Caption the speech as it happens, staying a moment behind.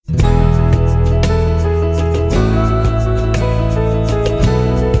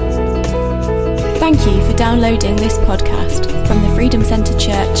for downloading this podcast from the Freedom Centre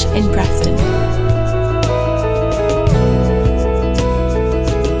Church in Preston.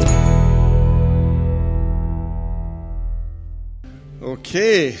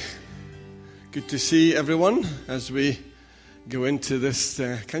 Okay, good to see everyone as we go into this.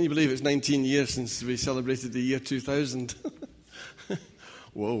 Can you believe it's 19 years since we celebrated the year 2000?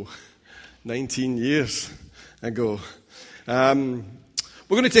 Whoa, 19 years ago.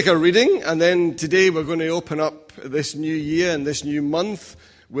 We're going to take a reading, and then today we're going to open up this new year and this new month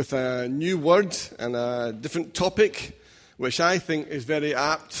with a new word and a different topic, which I think is very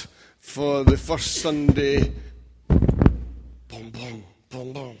apt for the first Sunday. Boom, boom,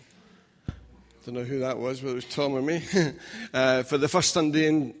 boom, boom. Don't know who that was, whether it was Tom or me. For the first Sunday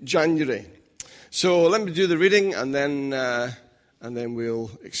in January. So let me do the reading, and then we'll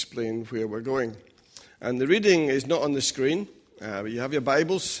explain where we're going. And the reading is not on the screen. But you have your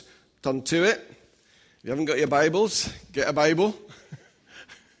Bibles, turn to it. If you haven't got your Bibles, get a Bible.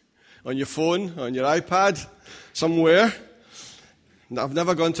 On your phone, on your iPad, somewhere. I've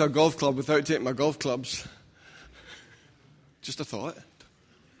never gone to a golf club without taking my golf clubs. Just a thought.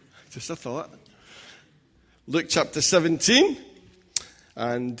 Luke chapter 17.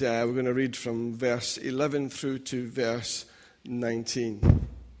 And we're going to read from verse 11 through to verse 19.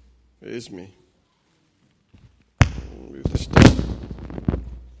 It is me. Move this down.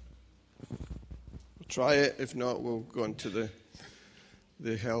 We'll try it. If not, we'll go on to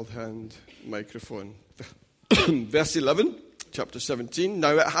the held hand microphone. Verse 11, chapter 17.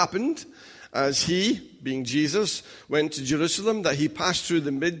 Now it happened, as he, being Jesus, went to Jerusalem, that he passed through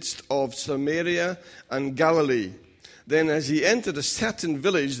the midst of Samaria and Galilee. Then as he entered a certain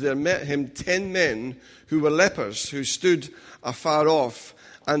village, there met him 10 men who were lepers, who stood afar off.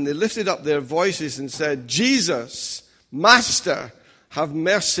 And they lifted up their voices and said, Jesus, Master, have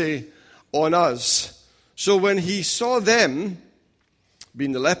mercy on us. So when he saw them,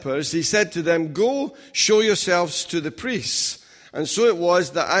 being the lepers, he said to them, Go, show yourselves to the priests. And so it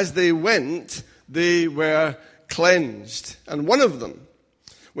was that as they went, they were cleansed. And one of them,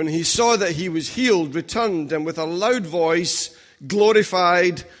 when he saw that he was healed, returned and with a loud voice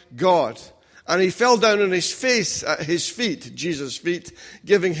glorified God. And he fell down on his face at his feet, Jesus' feet,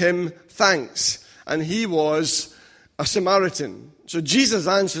 giving him thanks. And he was a Samaritan. So Jesus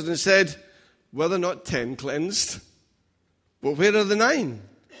answered and said, Were there not 10 cleansed? But where are the 9?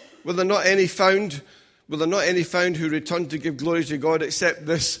 Were there not any found who returned to give glory to God except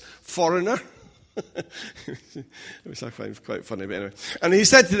this foreigner? Which I find quite funny, but anyway. And he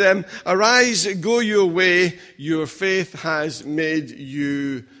said to them, Arise, go your way, your faith has made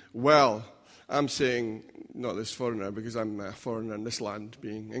you well. I'm saying not this foreigner because I'm a foreigner in this land,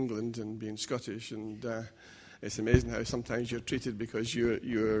 being England and being Scottish, and it's amazing how sometimes you're treated because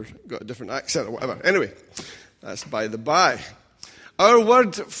you're got a different accent or whatever. Anyway, that's by the by. Our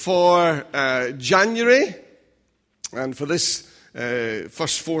word for January, and for this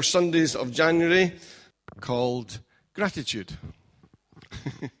first 4 Sundays of January, called gratitude.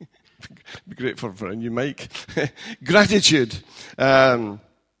 Be grateful for a new mic. Gratitude. And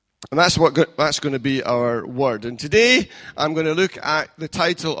that's going to be our word. And today I'm going to look at the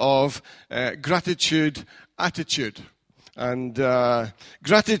title of Gratitude Attitude. And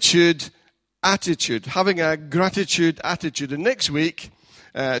gratitude attitude, having a gratitude attitude. And next week,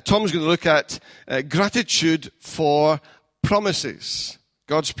 Tom's going to look at gratitude for promises,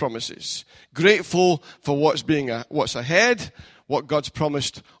 God's promises. Grateful for what's ahead, what God's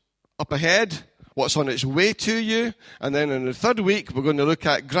promised up ahead, what's on its way to you. And then in the third week, we're going to look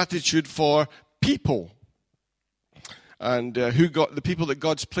at gratitude for people. And the people that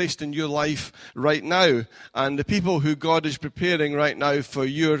God's placed in your life right now. And the people who God is preparing right now for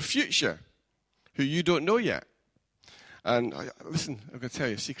your future, who you don't know yet. And listen, I'm going to tell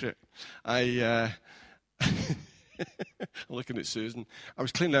you a secret. I'm looking at Susan. I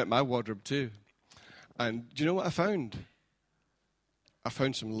was cleaning out my wardrobe too. And do you know what I found? I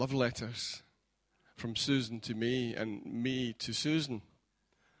found some love letters from Susan to me and me to Susan.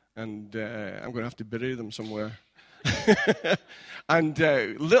 And I'm going to have to bury them somewhere. And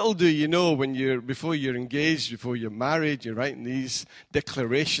little do you know, before you're engaged, before you're married, you're writing these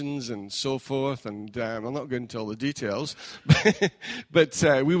declarations and so forth. And I'm not going into all the details, but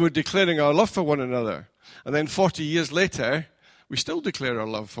we were declaring our love for one another. And then 40 years later, we still declare our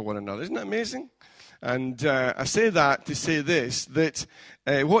love for one another. Isn't that amazing? And I say that to say this, that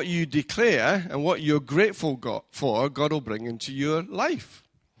what you declare and what you're grateful for, God will bring into your life.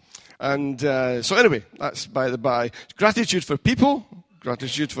 And so anyway, that's by the by. Gratitude for people,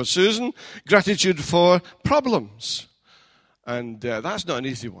 gratitude for Susan, gratitude for problems. And that's not an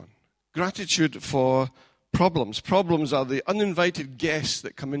easy one. Gratitude for problems. Problems are the uninvited guests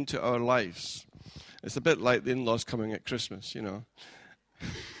that come into our lives. It's a bit like the in-laws coming at Christmas, you know.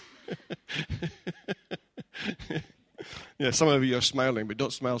 Yeah, some of you are smiling, but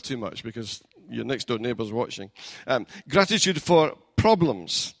don't smile too much because your next-door neighbour's watching. Gratitude for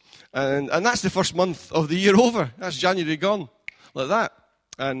problems. And that's the first month of the year over. That's January gone, like that.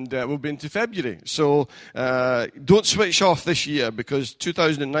 And we'll be into February. So don't switch off this year because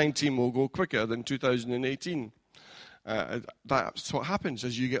 2019 will go quicker than 2018. That's what happens.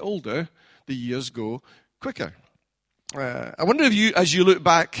 As you get older, the years go quicker. I wonder if you, as you look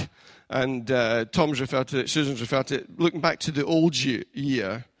back, and Tom's referred to it, Susan's referred to it, looking back to the old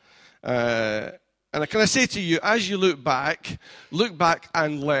year, and can I say to you, as you look back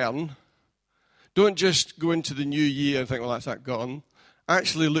and learn. Don't just go into the new year and think, well, that's that gone.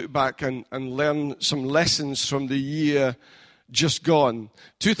 Actually look back and learn some lessons from the year just gone.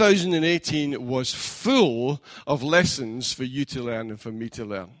 2018 was full of lessons for you to learn and for me to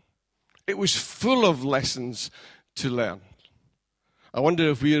learn. It was full of lessons to learn. I wonder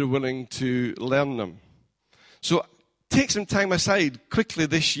if we are willing to learn them. So take some time aside quickly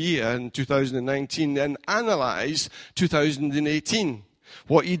this year in 2019 and analyze 2018.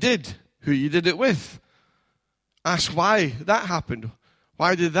 What you did, who you did it with. Ask why that happened.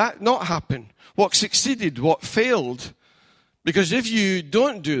 Why did that not happen? What succeeded? What failed? Because if you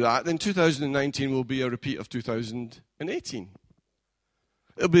don't do that, then 2019 will be a repeat of 2018.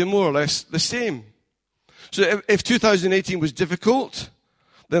 It'll be more or less the same. So if 2018 was difficult,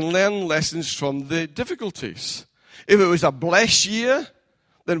 then learn lessons from the difficulties. If it was a blessed year,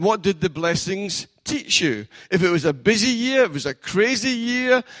 then what did the blessings teach you? If it was a busy year, if it was a crazy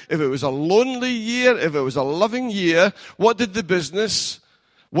year, if it was a lonely year, if it was a loving year, what did the business,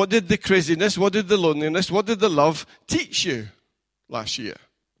 what did the craziness, what did the loneliness, what did the love teach you last year?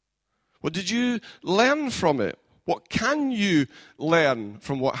 What did you learn from it? What can you learn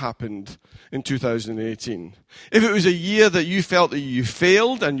from what happened in 2018? If it was a year that you felt that you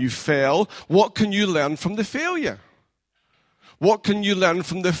failed and you fell, what can you learn from the failure? What can you learn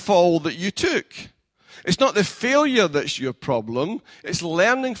from the fall that you took? It's not the failure that's your problem. It's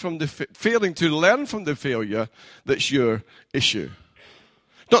learning from the failing to learn from the failure that's your issue.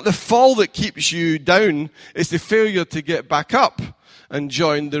 Not the fall that keeps you down. It's the failure to get back up and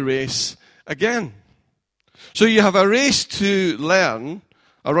join the race again. So you have a race to learn,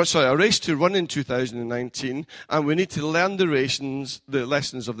 a race to run in 2019, and we need to learn the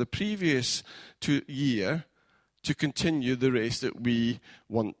lessons of the previous year to continue the race that we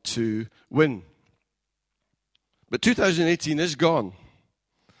want to win. But 2018 is gone,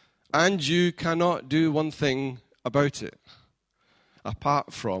 and you cannot do one thing about it,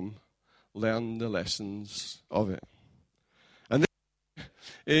 apart from learn the lessons of it. And this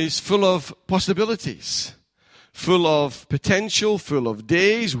is full of possibilities. Full of potential, full of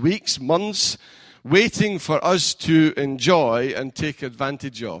days, weeks, months, waiting for us to enjoy and take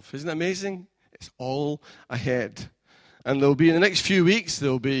advantage of. Isn't it amazing? It's all ahead. And there'll be, in the next few weeks,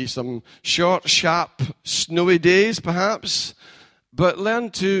 there'll be some short, sharp, snowy days, perhaps. But learn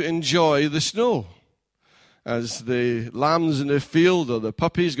to enjoy the snow. As the lambs in the field or the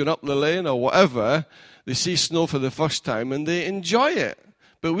puppies going up the lane or whatever, they see snow for the first time and they enjoy it.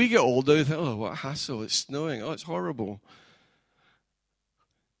 But we get older, we think, oh, what a hassle, it's snowing, oh, it's horrible.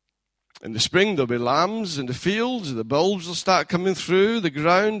 In the spring, there'll be lambs in the fields, the bulbs will start coming through the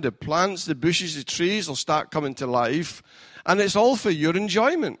ground, the plants, the bushes, the trees will start coming to life, and it's all for your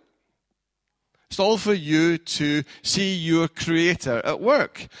enjoyment. It's all for you to see your Creator at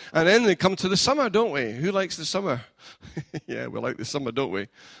work. And then they come to the summer, don't we? Who likes the summer? Yeah, we like the summer, don't we?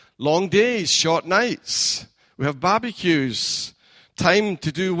 Long days, short nights. We have barbecues. Time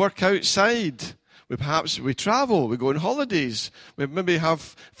to do work outside. We travel, we go on holidays, we maybe have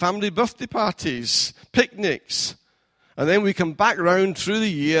family birthday parties, picnics, and then we come back round through the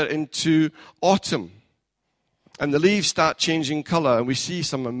year into autumn. And the leaves start changing colour, and we see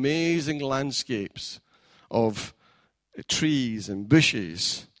some amazing landscapes of trees and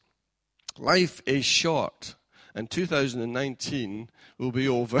bushes. Life is short, and 2019 will be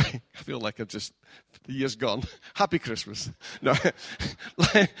over. I feel like the year's gone. Happy Christmas. No,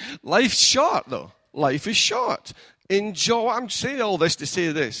 life's short, though. Life is short. Enjoy. I'm saying all that to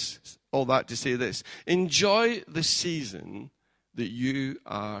say this. Enjoy the season that you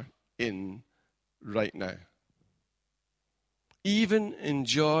are in right now. Even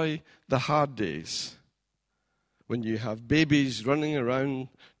enjoy the hard days when you have babies running around,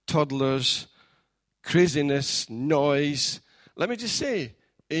 toddlers, craziness, noise. Let me just say,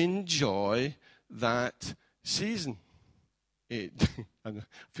 enjoy that season. and I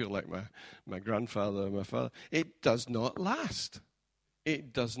feel like my grandfather and my father, it does not last.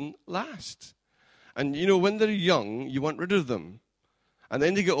 It doesn't last. And when they're young, you want rid of them. And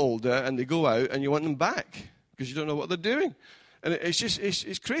then they get older and they go out and you want them back because you don't know what they're doing. And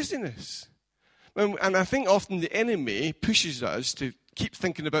it's craziness. And I think often the enemy pushes us to keep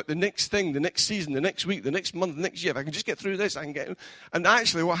thinking about the next thing, the next season, the next week, the next month, the next year. If I can just get through this, I can get... And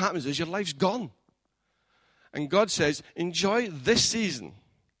actually what happens is your life's gone. And God says, enjoy this season,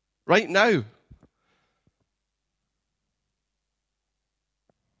 right now.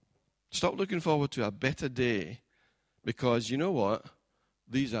 Stop looking forward to a better day, because you know what?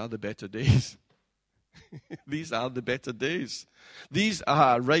 These are the better days. These are the better days. These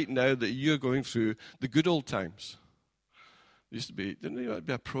are, right now, that you're going through the good old times. There used to be, didn't there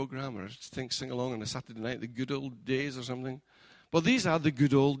be a program or sing along on a Saturday night, the good old days or something? Well, these are the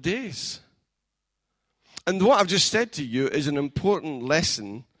good old days. And what I've just said to you is an important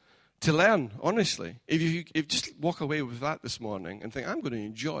lesson to learn, honestly. If you just walk away with that this morning and think, I'm going to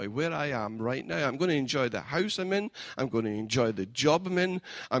enjoy where I am right now. I'm going to enjoy the house I'm in. I'm going to enjoy the job I'm in.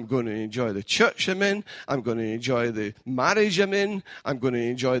 I'm going to enjoy the church I'm in. I'm going to enjoy the marriage I'm in. I'm going to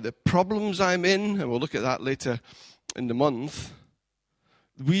enjoy the problems I'm in. And we'll look at that later in the month.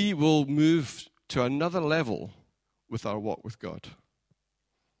 We will move to another level with our walk with God.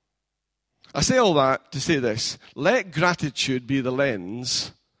 I say all that to say this. Let gratitude be the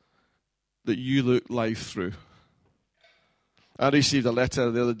lens that you look life through. I received a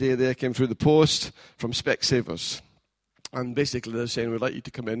letter the other day there, came through the post from Specsavers. And basically they're saying, we'd like you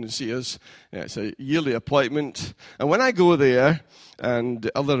to come in and see us. Yeah, it's a yearly appointment. And when I go there,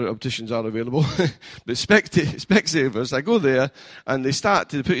 and other opticians are available, but Specsavers, I go there, and they start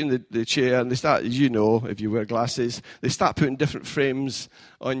to put in the chair, and they start, as you know, if you wear glasses, they start putting different frames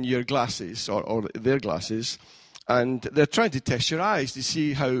on your glasses, or their glasses. And they're trying to test your eyes to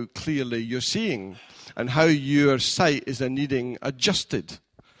see how clearly you're seeing and how your sight is needing adjusted.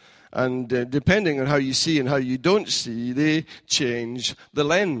 And depending on how you see and how you don't see, they change the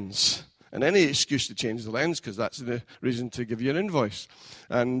lens. And any excuse to change the lens, because that's the reason to give you an invoice.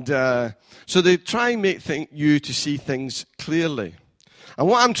 And so they try and make you to see things clearly. And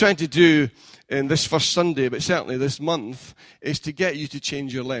what I'm trying to do in this first Sunday, but certainly this month, is to get you to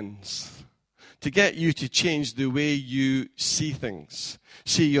change your lens. To get you to change the way you see things,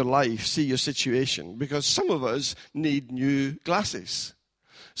 see your life, see your situation. Because some of us need new glasses.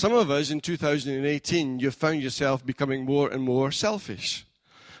 Some of us in 2018, you've found yourself becoming more and more selfish.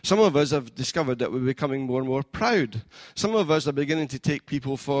 Some of us have discovered that we're becoming more and more proud. Some of us are beginning to take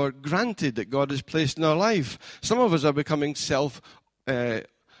people for granted that God has placed in our life. Some of us are becoming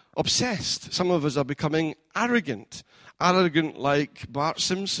self-obsessed. Some of us are becoming arrogant like Bart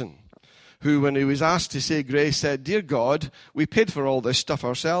Simpson, who, when he was asked to say grace, said, "Dear God, we paid for all this stuff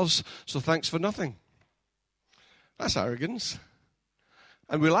ourselves, so thanks for nothing." That's arrogance.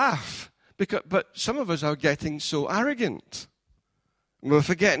 And we laugh, but some of us are getting so arrogant. We're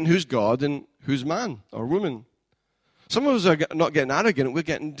forgetting who's God and who's man or woman. Some of us are not getting arrogant, we're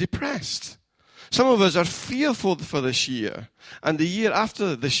getting depressed. Some of us are fearful for this year, and the year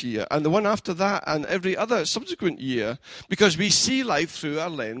after this year, and the one after that, and every other subsequent year, because we see life through a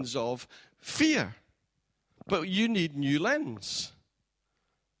lens of fear. But you need new lens.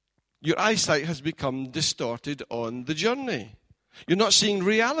 Your eyesight has become distorted on the journey. You're not seeing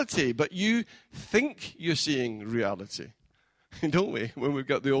reality, but you think you're seeing reality. Don't we? When we've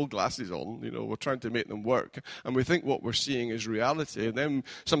got the old glasses on, we're trying to make them work, and we think what we're seeing is reality. And then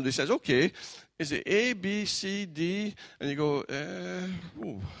somebody says, okay, is it A, B, C, D? And you go,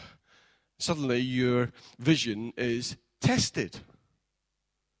 Suddenly your vision is tested.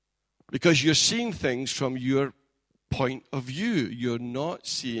 Because you're seeing things from your point of view. You're not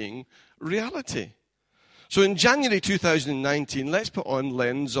seeing reality. So in January 2019, let's put on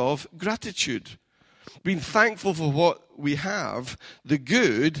lens of gratitude. Being thankful for what we have, the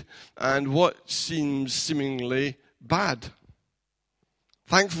good, and what seems seemingly bad.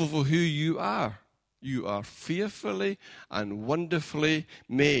 Thankful for who you are. You are fearfully and wonderfully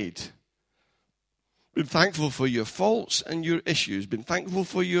made. Being thankful for your faults and your issues. Being thankful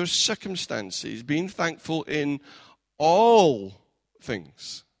for your circumstances. Being thankful in all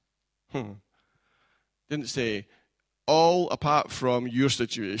things. Didn't say all apart from your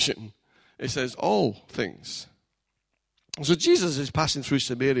situation. It says all things. So Jesus is passing through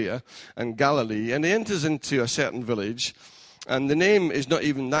Samaria and Galilee, and he enters into a certain village, and the name is not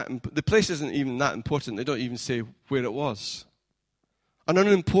even that, the place isn't even that important. They don't even say where it was. An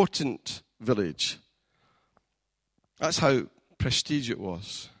unimportant village. That's how prestige it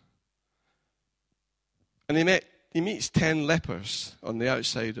was. And he met meets 10 lepers on the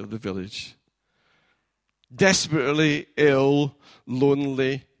outside of the village. Desperately ill,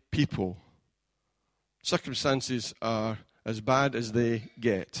 lonely people. Circumstances are as bad as they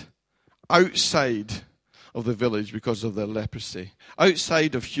get. Outside of the village because of their leprosy.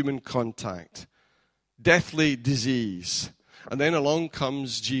 Outside of human contact. Deathly disease. And then along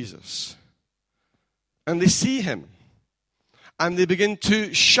comes Jesus. And they see him. And they begin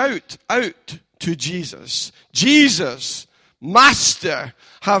to shout out to Jesus. Jesus, Master,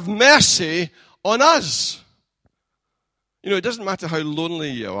 have mercy on us. You know, it doesn't matter how lonely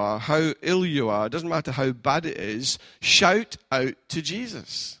you are, how ill you are, it doesn't matter how bad it is, shout out to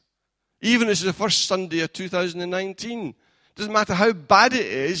Jesus. Even as the first Sunday of 2019, it doesn't matter how bad it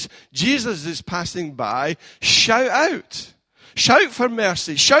is, Jesus is passing by, shout out. Shout for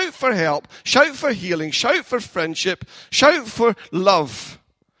mercy, shout for help, shout for healing, shout for friendship, shout for love.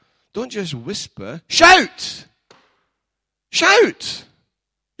 Don't just whisper, shout! Shout!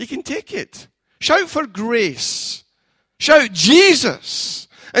 You can take it. Shout for grace. Shout, Jesus!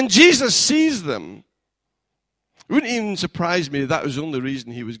 And Jesus sees them. It wouldn't even surprise me that was the only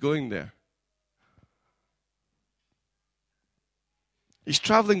reason he was going there. He's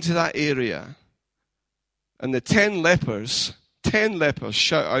traveling to that area, and the 10 lepers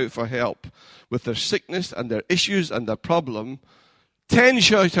shout out for help with their sickness and their issues and their problem. 10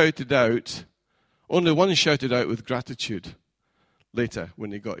 shouted out. Only one shouted out with gratitude later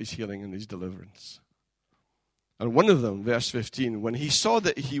when he got his healing and his deliverance. And one of them, verse 15, when he saw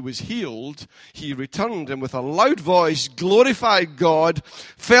that he was healed, he returned and with a loud voice glorified God,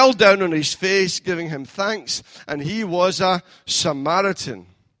 fell down on his face, giving him thanks, and he was a Samaritan.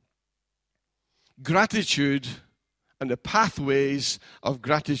 Gratitude and the pathways of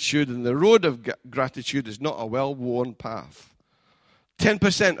gratitude and the road of gratitude is not a well-worn path.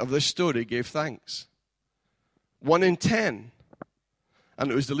 10% of this story gave thanks. 1 in 10.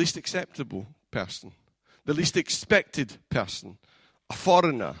 And it was the least acceptable person. The least expected person, a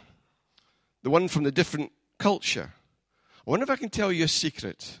foreigner, the one from the different culture. I wonder if I can tell you a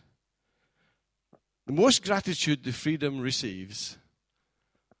secret. The most gratitude the Freedom receives,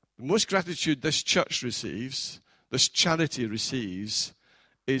 the most gratitude this church receives, this charity receives,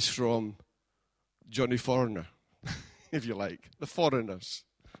 is from Johnny Foreigner, if you like, the foreigners,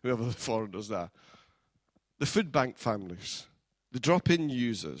 whoever the foreigners are, the food bank families, the drop-in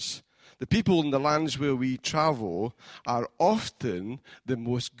users. The people in the lands where we travel are often the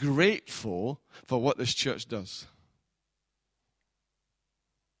most grateful for what this church does.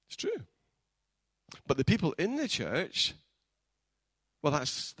 It's true. But the people in the church, well,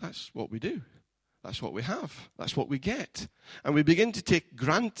 that's what we do. That's what we have. That's what we get. And we begin to take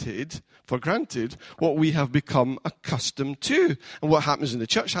for granted what we have become accustomed to. And what happens in the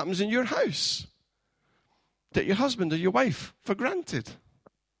church happens in your house. Take your husband or your wife for granted.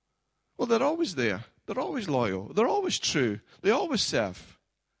 Well, they're always there. They're always loyal. They're always true. They always serve.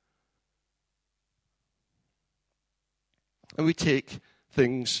 And we take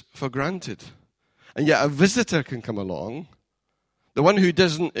things for granted. And yet a visitor can come along, the one who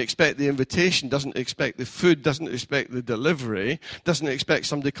doesn't expect the invitation, doesn't expect the food, doesn't expect the delivery, doesn't expect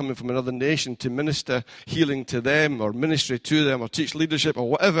somebody coming from another nation to minister healing to them or ministry to them or teach leadership or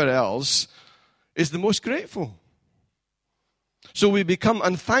whatever else, is the most grateful. So we become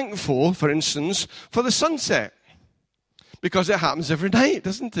unthankful, for instance, for the sunset. Because it happens every night,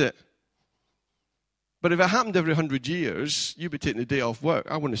 doesn't it? But if it happened every 100 years, you'd be taking the day off work.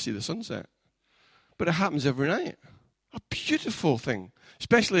 I want to see the sunset. But it happens every night. A beautiful thing.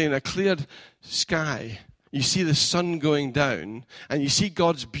 Especially in a cleared sky. You see the sun going down, and you see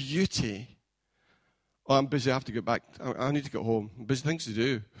God's beauty. Oh, I'm busy, I have to get back. I need to get home. Busy things to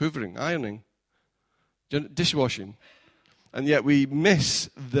do. Hoovering, ironing, dishwashing. And yet we miss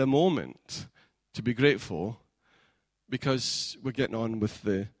the moment to be grateful because we're getting on with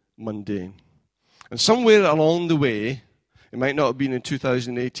the mundane. And somewhere along the way, it might not have been in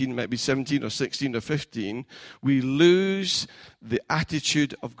 2018, it might be 17 or 16 or 15, we lose the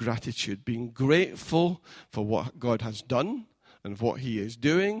attitude of gratitude, being grateful for what God has done and what he is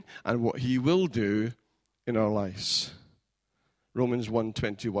doing and what he will do in our lives. Romans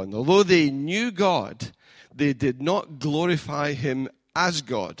 1:21. Although they knew God, they did not glorify him as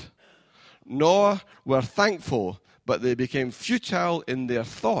God, nor were thankful, but they became futile in their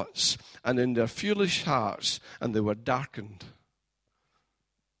thoughts and in their foolish hearts, and they were darkened.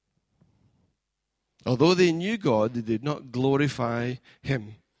 Although they knew God, they did not glorify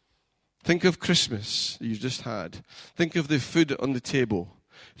him. Think of Christmas that you just had. Think of the food on the table.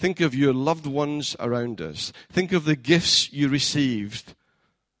 Think of your loved ones around us. Think of the gifts you received.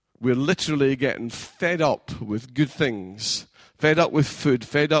 we're literally getting fed up with good things, fed up with food,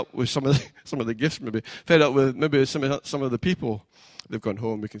 fed up with some of the gifts, maybe fed up with maybe some of the people. They've gone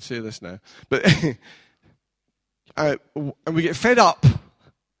home. We can say this now, but and we get fed up,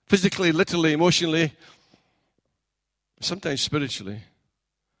 physically, literally, emotionally, sometimes spiritually,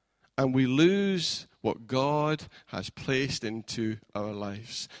 and we lose what God has placed into our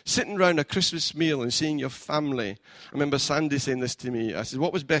lives. Sitting around a Christmas meal and seeing your family. I remember Sandy saying this to me. I said,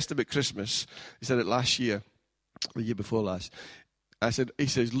 what was best about Christmas? He said it last year, the year before last. He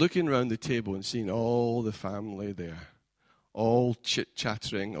says, looking around the table and seeing all the family there, all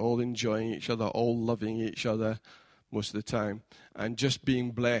chit-chattering, all enjoying each other, all loving each other most of the time, and just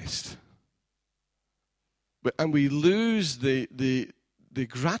being blessed. And we lose the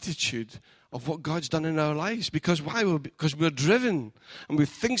gratitude of what God's done in our lives. Because why? Because we're driven and we've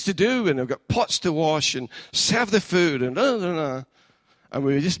things to do and we've got pots to wash and serve the food and and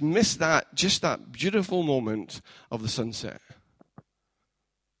we just miss that beautiful moment of the sunset.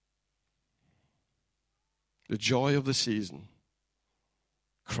 The joy of the season.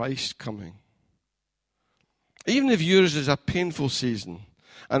 Christ coming. Even if yours is a painful season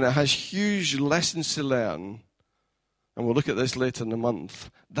and it has huge lessons to learn, and we'll look at this later in the month,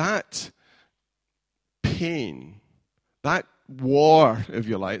 that pain, that war, if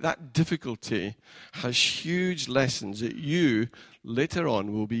you like, that difficulty has huge lessons that you later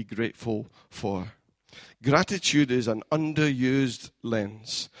on will be grateful for. Gratitude is an underused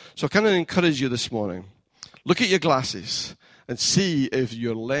lens. So can I encourage you this morning? Look at your glasses and see if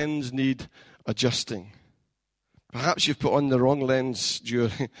your lens need adjusting. Perhaps you've put on the wrong lens.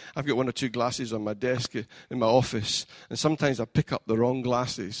 I've got one or two glasses on my desk in my office, and sometimes I pick up the wrong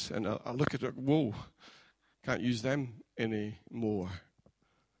glasses, and I look at it, whoa, can't use them anymore.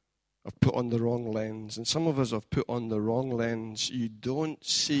 I've put on the wrong lens, and some of us have put on the wrong lens. You don't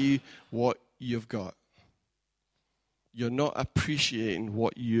see what you've got. You're not appreciating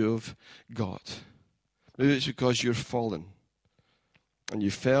what you've got. Maybe it's because you're fallen, and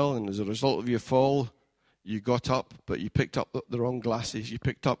you fell, and as a result of your fall, you got up, but you picked up the wrong glasses. You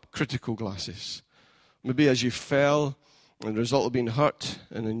picked up critical glasses. Maybe as you fell, and the result of being hurt,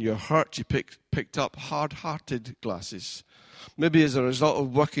 and in your hurt, you picked up hard-hearted glasses. Maybe as a result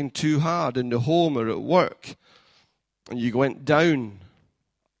of working too hard in the home or at work, and you went down,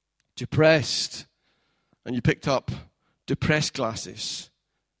 depressed, and you picked up depressed glasses.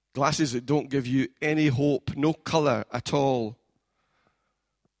 Glasses that don't give you any hope, no color at all.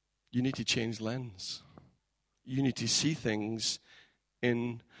 You need to change lens. You need to see things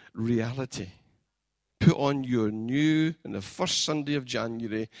in reality. Put on your new, on the first Sunday of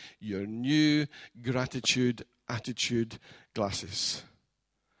January, your new gratitude attitude glasses.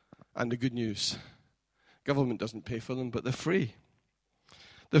 And the good news, government doesn't pay for them, but they're free.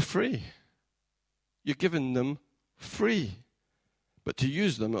 They're free. You're giving them free. But to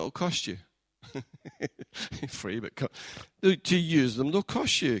use them, it'll cost you. Free, but to use them, they'll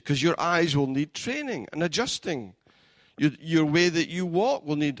cost you, because your eyes will need training and adjusting. Your way that you walk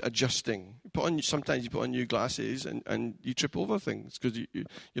will need adjusting. Sometimes you put on new glasses and you trip over things because you're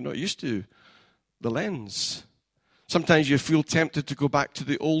not used to the lens. Sometimes you feel tempted to go back to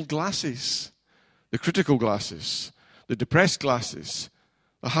the old glasses, the critical glasses, the depressed glasses,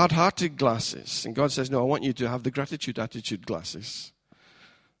 the hard-hearted glasses. And God says, no, I want you to have the gratitude attitude glasses.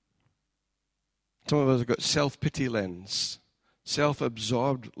 Some of us have got self-pity lens,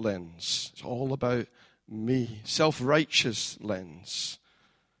 self-absorbed lens. It's all about me. Self-righteous lens,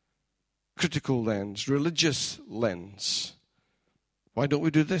 critical lens, religious lens. Why don't we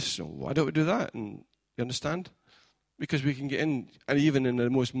do this? Why don't we do that? And you understand? Because we can get in, and even in the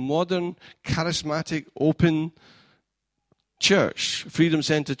most modern, charismatic, open church, Freedom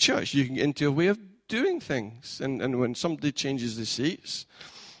Centre church, you can get into a way of doing things. And when somebody changes the seats,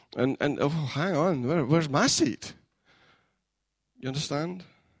 and oh, hang on, where's my seat? You understand?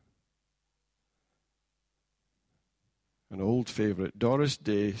 An old favorite, Doris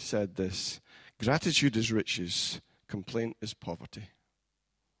Day, said this: gratitude is riches, complaint is poverty.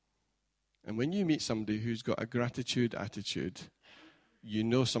 And when you meet somebody who's got a gratitude attitude, you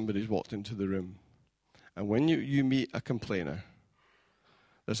know somebody's walked into the room. And when you meet a complainer,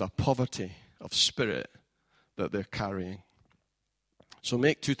 there's a poverty of spirit that they're carrying. So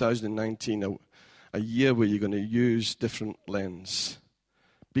make 2019 a year where you're going to use different lens.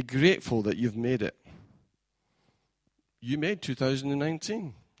 Be grateful that you've made it. You made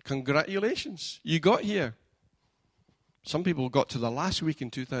 2019. Congratulations. You got here. Some people got to the last week in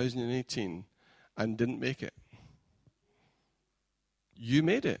 2018 and didn't make it. You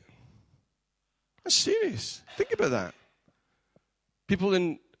made it. That's serious. Think about that. People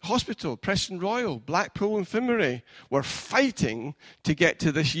in hospital, Preston Royal, Blackpool Infirmary were fighting to get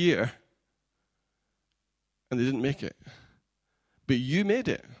to this year. And they didn't make it. But you made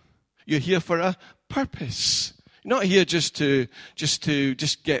it. You're here for a purpose. You're not here just to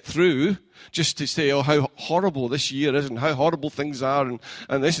get through, just to say, oh, how horrible this year is and how horrible things are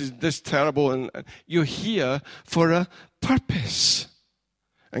and this is this terrible. And you're here for a purpose.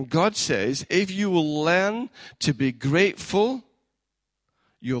 And God says, if you will learn to be grateful,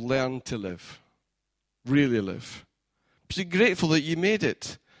 you'll learn to live. Really live. Be grateful that you made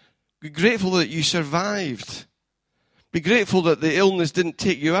it. Be grateful that you survived. Be grateful that the illness didn't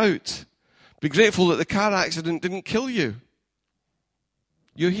take you out. Be grateful that the car accident didn't kill you.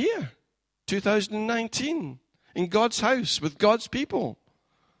 You're here, 2019, in God's house with God's people.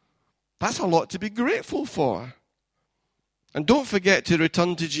 That's a lot to be grateful for. And don't forget to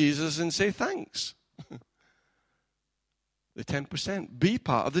return to Jesus and say thanks. The 10%. Be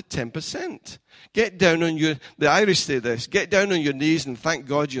part of the 10%. Get down on the Irish say this, get down on your knees and thank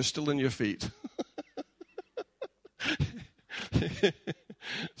God you're still on your feet.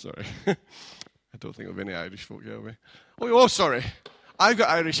 Sorry. I don't think of any Irish folk here, have we? Oh, sorry. I've got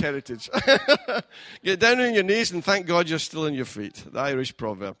Irish heritage. Get down on your knees and thank God you're still on your feet. The Irish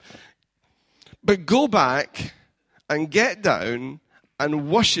proverb. But go back and get down and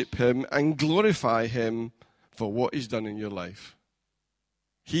worship him and glorify him for what he's done in your life.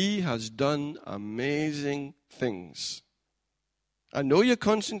 He has done amazing things. I know you're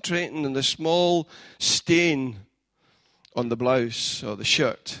concentrating on the small stain on the blouse or the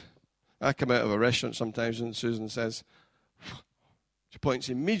shirt. I come out of a restaurant sometimes and Susan says, she points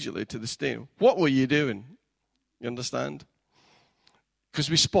immediately to the stain. What were you doing? You understand? Because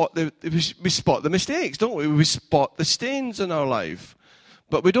we spot the mistakes, don't we? We spot the stains in our life.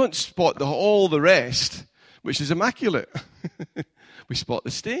 But we don't spot all the rest, which is immaculate. We spot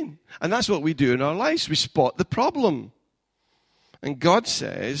the stain. And that's what we do in our lives. We spot the problem. And God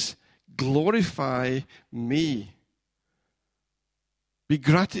says, glorify me. Be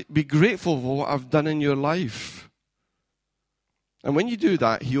grateful for what I've done in your life. And when you do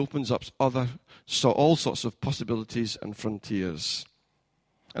that, he opens up all sorts of possibilities and frontiers.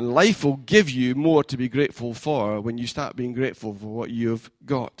 And life will give you more to be grateful for when you start being grateful for what you've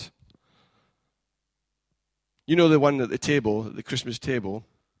got. You know the one at the table, at the Christmas table,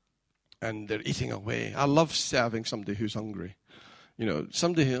 and they're eating away. I love serving somebody who's hungry. You know,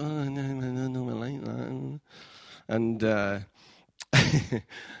 somebody who, no, I like that.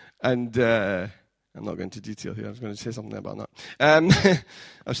 And I'm not going into detail here. I was going to say something about that.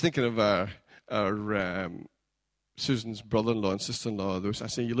 I was thinking of our Susan's brother-in-law and sister-in-law. I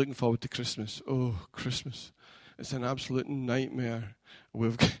say, you're looking forward to Christmas. Oh, Christmas. It's an absolute nightmare.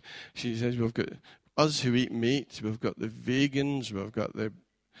 She says, we've got us who eat meat. We've got the vegans. We've got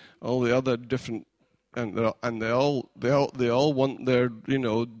all the other different, and they all want their,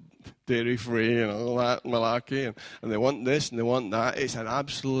 dairy-free and all that malarkey, and they want this and they want that. It's an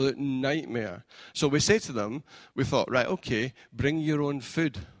absolute nightmare. So we say to them, we thought, right, okay, bring your own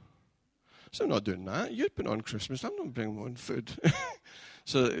food. So I'm not doing that. You'd been on Christmas. I'm not bringing my own food.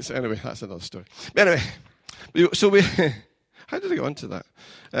 So anyway, that's another story. But anyway, how did I get on to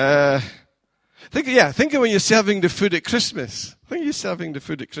that? Think of when you're serving the food at Christmas. Think you're serving the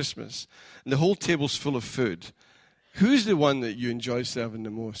food at Christmas, and the whole table's full of food. Who's the one that you enjoy serving the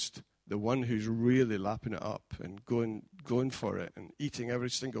most? The one who's really lapping it up and going for it and eating every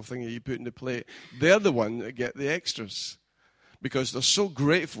single thing that you put in the plate. They're the one that get the extras because they're so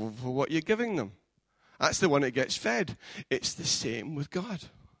grateful for what you're giving them. That's the one that gets fed. It's the same with God.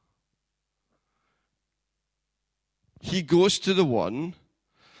 He goes to the one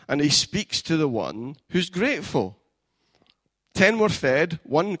and he speaks to the one who's grateful. 10 were fed,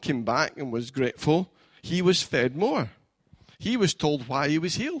 1 came back and was grateful. He was fed more. He was told why he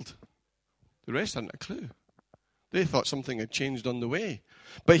was healed. The rest hadn't a clue. They thought something had changed on the way.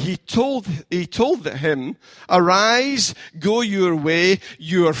 But he told him, arise, go your way,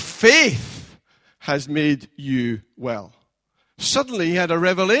 your faith has made you well. Suddenly he had a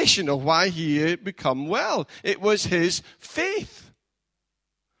revelation of why he had become well. It was his faith.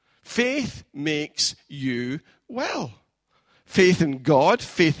 Faith makes you well. Faith in God,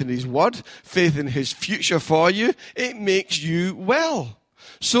 faith in his word, faith in his future for you, it makes you well.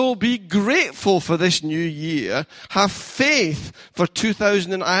 So be grateful for this new year. Have faith for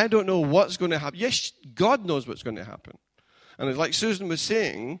 2000. I don't know what's going to happen. Yes, God knows what's going to happen. And it's like Susan was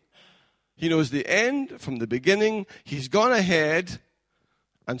saying, he knows the end from the beginning. He's gone ahead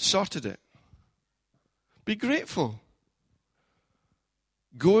and sorted it. Be grateful.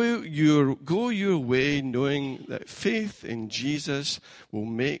 Go your way knowing that faith in Jesus will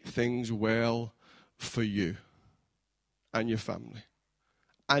make things well for you and your family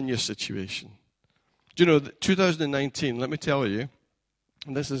and your situation. Do you know, 2019, let me tell you,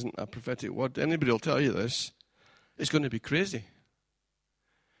 and this isn't a prophetic word, anybody will tell you this, it's going to be crazy.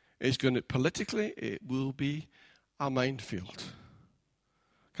 Politically, it will be a minefield.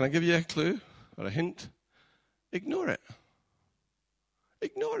 Can I give you a clue or a hint? Ignore it.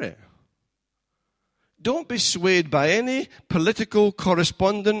 Ignore it. Don't be swayed by any political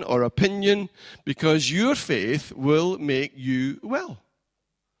correspondent or opinion, because your faith will make you well.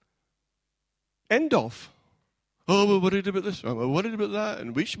 End of. Oh, we're worried about this, we're worried about that,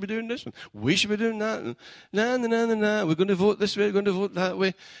 and we should be doing this, and we should be doing that, and we're going to vote this way, we're going to vote that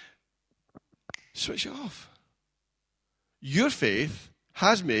way. Switch it off. Your faith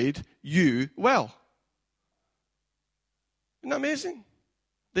has made you well. Isn't that amazing?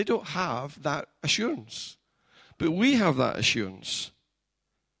 They don't have that assurance. But we have that assurance.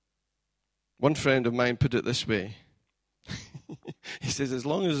 One friend of mine put it this way. He says, as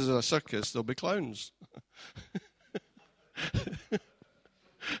long as there's a circus, there'll be clowns.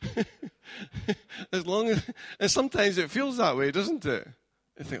 And sometimes it feels that way, doesn't it?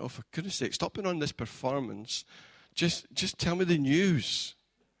 I think, oh, for goodness sake, stop putting on this performance. Just tell me the news.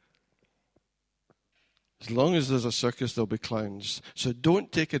 As long as there's a circus, there'll be clowns. So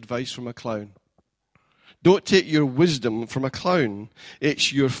don't take advice from a clown. Don't take your wisdom from a clown.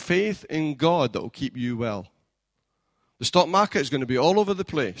 It's your faith in God that will keep you well. The stock market is going to be all over the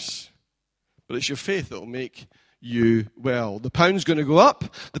place, but it's your faith that will make you well. The pound's going to go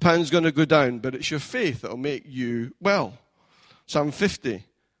up, the pound's going to go down, but it's your faith that will make you well. Psalm 50.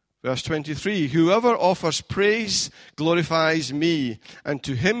 Verse 23, whoever offers praise glorifies me, and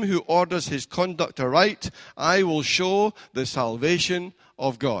to him who orders his conduct aright, I will show the salvation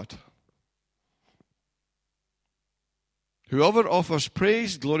of God. Whoever offers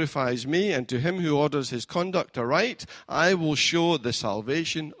praise glorifies me, and to him who orders his conduct aright, I will show the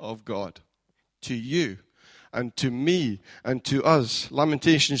salvation of God. To you, and to me, and to us.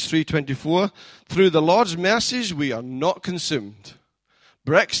 Lamentations 3:24, through the Lord's mercies we are not consumed.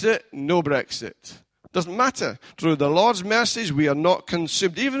 Brexit, no Brexit. Doesn't matter. Through the Lord's mercies, we are not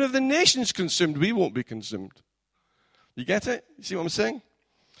consumed. Even if the nation's consumed, we won't be consumed. You get it? You see what I'm saying?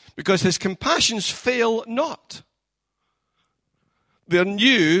 Because his compassions fail not. They're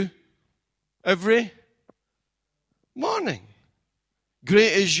new every morning.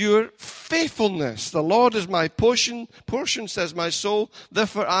 Great is your faithfulness. The Lord is my portion, says my soul.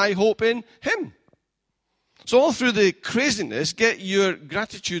 Therefore I hope in him. So all through the craziness, get your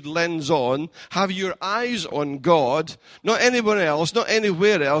gratitude lens on, have your eyes on God, not anyone else, not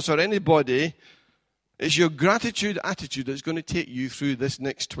anywhere else or anybody. It's your gratitude attitude that's going to take you through this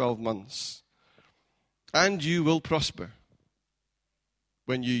next 12 months. And you will prosper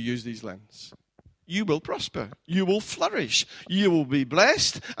when you use these lenses. You will prosper. You will flourish. You will be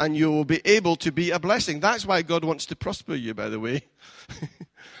blessed, and you will be able to be a blessing. That's why God wants to prosper you, by the way.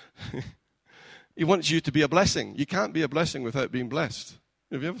 He wants you to be a blessing. You can't be a blessing without being blessed.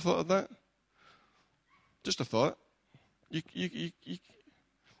 Have you ever thought of that? Just a thought. You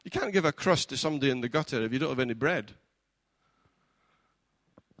can't give a crust to somebody in the gutter if you don't have any bread.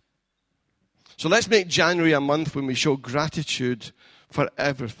 So let's make January a month when we show gratitude for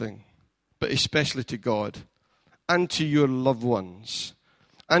everything, but especially to God and to your loved ones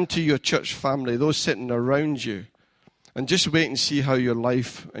and to your church family, those sitting around you. And just wait and see how your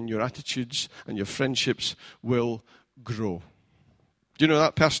life and your attitudes and your friendships will grow. Do you know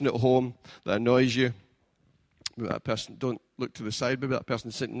that person at home that annoys you? Maybe that person, don't look to the side, maybe that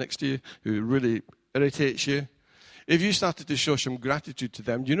person sitting next to you who really irritates you. If you started to show some gratitude to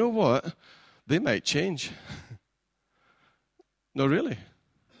them, do you know what? They might change. No, really.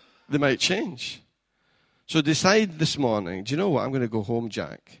 They might change. So decide this morning, do you know what? I'm going to go home,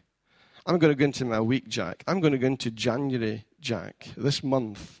 Jack. I'm going to go into my week, Jack. I'm going to go into January, Jack, this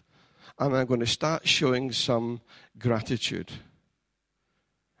month. And I'm going to start showing some gratitude.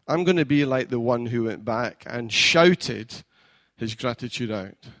 I'm going to be like the one who went back and shouted his gratitude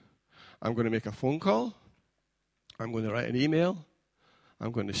out. I'm going to make a phone call. I'm going to write an email.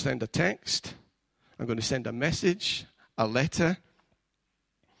 I'm going to send a text. I'm going to send a message, a letter.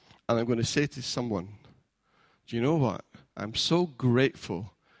 And I'm going to say to someone, do you know what? I'm so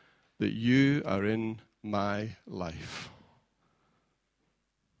grateful that you are in my life.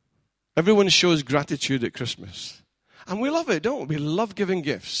 Everyone shows gratitude at Christmas. And we love it, don't we? We love giving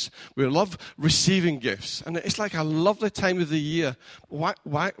gifts. We love receiving gifts. And it's like a lovely time of the year.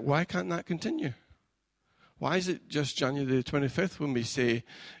 Why can't that continue? Why is it just January the 25th when we say,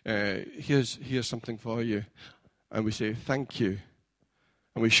 here's something for you, and we say thank you,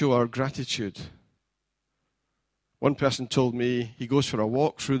 and we show our gratitude? One person told me he goes for a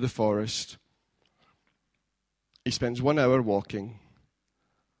walk through the forest. He spends 1 hour walking,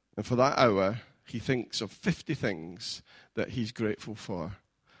 and for that hour, he thinks of 50 things that he's grateful for,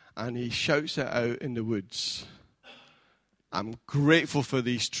 and he shouts it out in the woods. I'm grateful for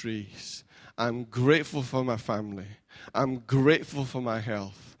these trees. I'm grateful for my family. I'm grateful for my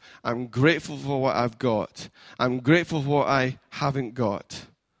health. I'm grateful for what I've got. I'm grateful for what I haven't got.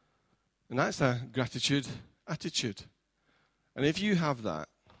 And that's a gratitude attitude. And if you have that,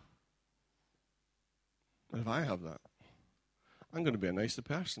 and if I have that, I'm going to be a nicer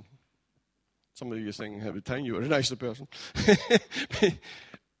person. Some of you are saying every time you were a nicer person. You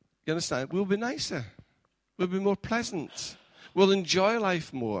understand? We'll be nicer. We'll be more pleasant. We'll enjoy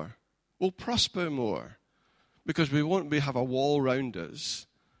life more. We'll prosper more. Because we won't have a wall around us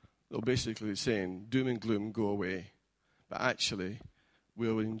that'll basically saying, doom and gloom, go away. But actually,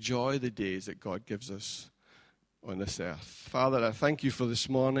 we'll enjoy the days that God gives us on this earth. Father, I thank you for this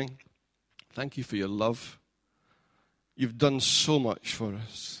morning. Thank you for your love. You've done so much for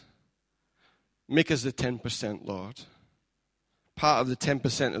us. Make us the 10%, Lord. Part of the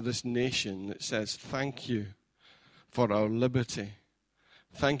 10% of this nation that says, thank you for our liberty.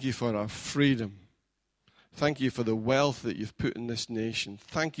 Thank you for our freedom. Thank you for the wealth that you've put in this nation.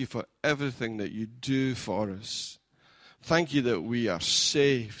 Thank you for everything that you do for us. Thank you that we are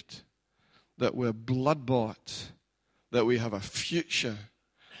saved, that we're blood-bought, that we have a future,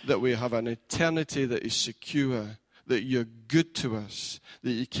 that we have an eternity that is secure, that you're good to us,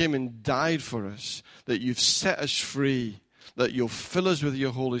 that you came and died for us, that you've set us free, that you'll fill us with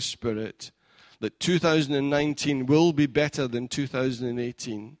your Holy Spirit, that 2019 will be better than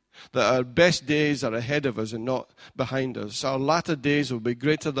 2018, that our best days are ahead of us and not behind us. Our latter days will be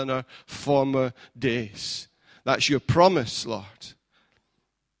greater than our former days. That's your promise, Lord.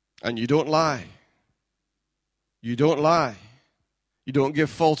 And you don't lie. You don't lie. You don't give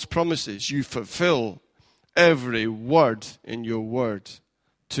false promises. You fulfill every word in your word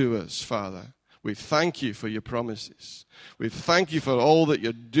to us, Father. We thank you for your promises. We thank you for all that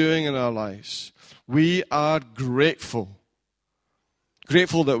you're doing in our lives. We are grateful.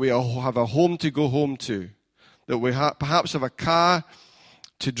 Grateful that we have a home to go home to, that we perhaps have a car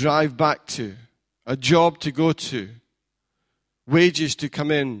to drive back to, a job to go to, wages to come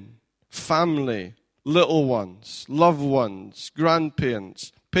in, family, little ones, loved ones,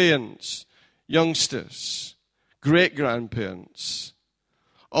 grandparents, parents, youngsters, great-grandparents,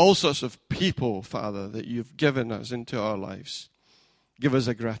 all sorts of people, Father, that you've given us into our lives. Give us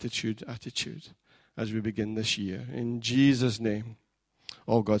a gratitude attitude as we begin this year. In Jesus' name,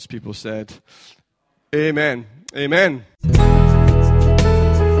 all God's people said, amen. Amen.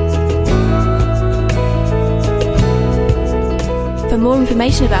 For more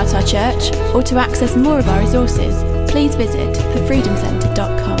information about our church or to access more of our resources, please visit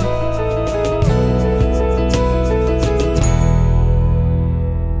thefreedomcentre.com.